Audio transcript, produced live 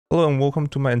Hello and welcome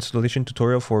to my installation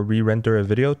tutorial for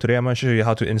Rerender-A-Video. Today I'm going to show you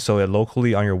how to install it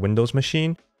locally on your Windows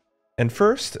machine. And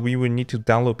first, we would need to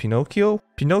download Pinocchio.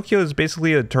 Pinocchio is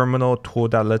basically a terminal tool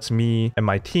that lets me and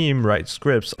my team write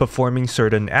scripts performing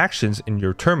certain actions in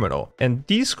your terminal. And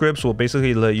these scripts will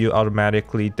basically let you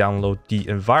automatically download the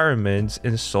environments,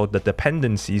 install the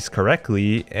dependencies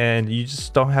correctly, and you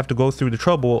just don't have to go through the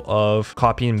trouble of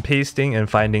copying and pasting and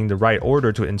finding the right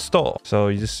order to install. So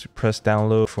you just press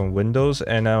download from Windows,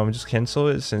 and just cancel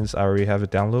it since I already have it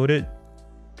downloaded.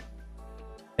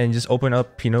 And just open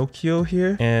up Pinocchio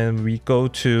here, and we go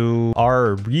to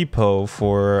our repo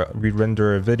for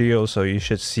Rerender-A-Video. So you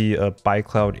should see a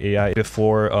bycloud AI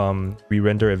before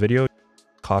Rerender-A-Video.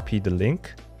 Copy the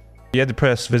link. You have to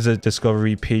press visit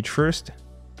discovery page first,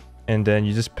 and then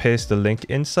you just paste the link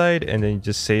inside, and then you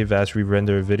just save as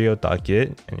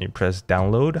rerender-video.git, and you press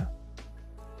download.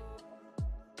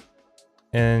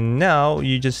 And now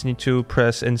you just need to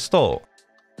press install.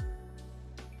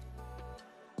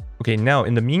 Okay, now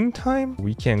in the meantime,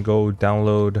 we can go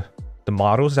download the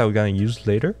models that we're going to use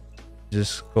later.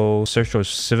 Just go search for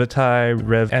Civitai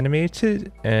Rev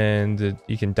Animated, and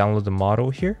you can download the model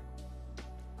here.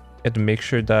 You have to make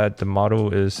sure that the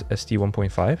model is SD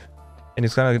 1.5, and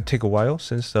it's going to take a while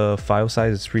since the file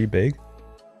size is pretty big.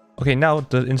 Okay, now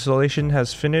the installation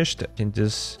has finished. You can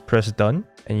just press done,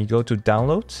 and you go to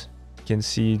downloads. You can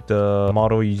see the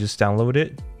model you just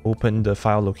downloaded. Open the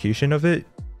file location of it.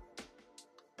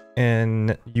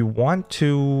 And you want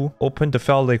to open the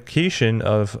file location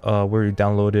of where you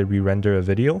downloaded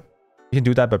Rerender-A-Video. You can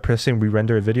do that by pressing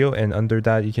Rerender-A-Video, and under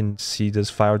that you can see this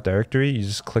file directory. You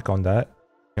just click on that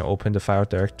and open the file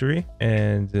directory,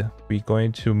 and we're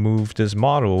going to move this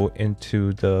model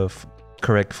into the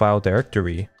correct file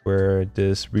directory where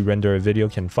this Rerender-A-Video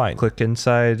can find. Click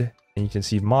inside, and you can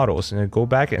see models, and then go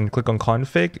back and click on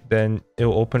config. Then it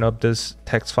will open up this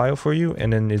text file for you,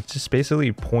 and then it just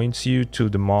basically points you to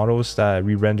the models that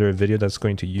Rerender-A-Video that's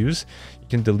going to use. You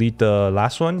can delete the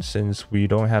last one since we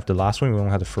don't have the last one, we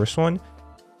don't have the first one.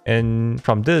 And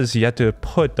from this, you have to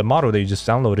put the model that you just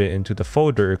downloaded into the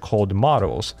folder called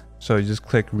models. So you just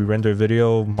click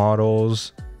Rerender-A-Video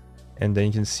models, and then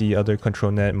you can see other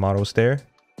ControlNet models there.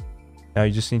 Now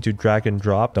you just need to drag and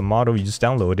drop the model you just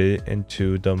downloaded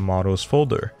into the models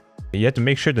folder. You have to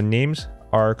make sure the names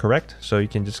are correct, so you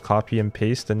can just copy and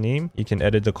paste the name. You can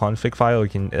edit the config file, you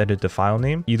can edit the file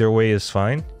name. Either way is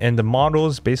fine. And the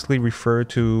models basically refer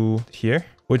to here,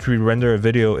 which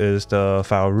Rerender-A-Video is the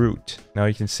file root. Now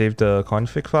you can save the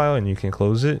config file and you can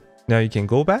close it. Now you can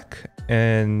go back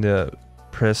and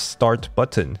press start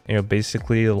button. It'll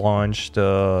basically launch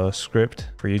the script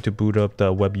for you to boot up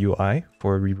the web UI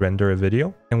for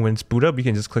Rerender-A-Video. And when it's boot up, you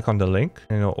can just click on the link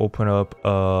and it'll open up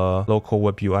a local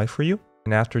web UI for you.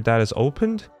 And after that is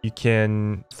opened, you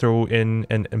can throw in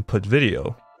an input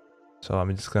video. So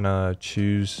I'm just gonna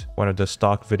choose one of the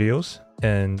stock videos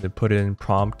and put in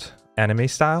prompt anime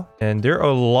style, and there are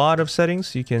a lot of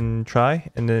settings you can try.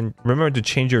 And then remember to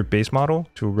change your base model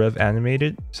to Rev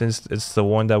Animated. Since it's the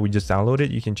one that we just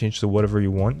downloaded, you can change to whatever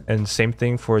you want. And same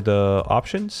thing for the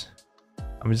options.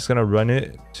 I'm just gonna run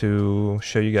it to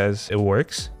show you guys it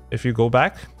works. If you go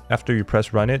back after you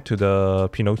press run it to the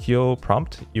Pinocchio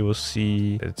prompt, you will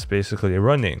see it's basically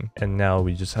running, and now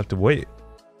we just have to wait.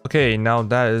 Okay, now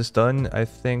that is done. I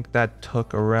think that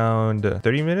took around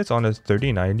 30 minutes on a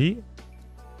 3090.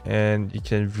 And you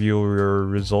can view your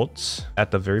results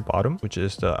at the very bottom, which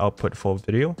is the output full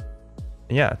video.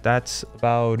 And yeah, that's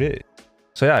about it.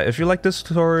 So yeah, if you like this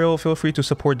tutorial, feel free to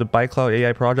support the bycloud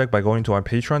AI project by going to our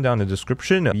Patreon down in the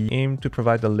description. We aim to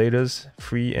provide the latest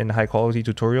free and high quality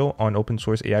tutorial on open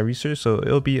source AI research, so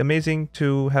it'll be amazing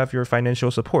to have your financial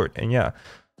support. And yeah,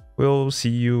 we'll see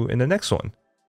you in the next one.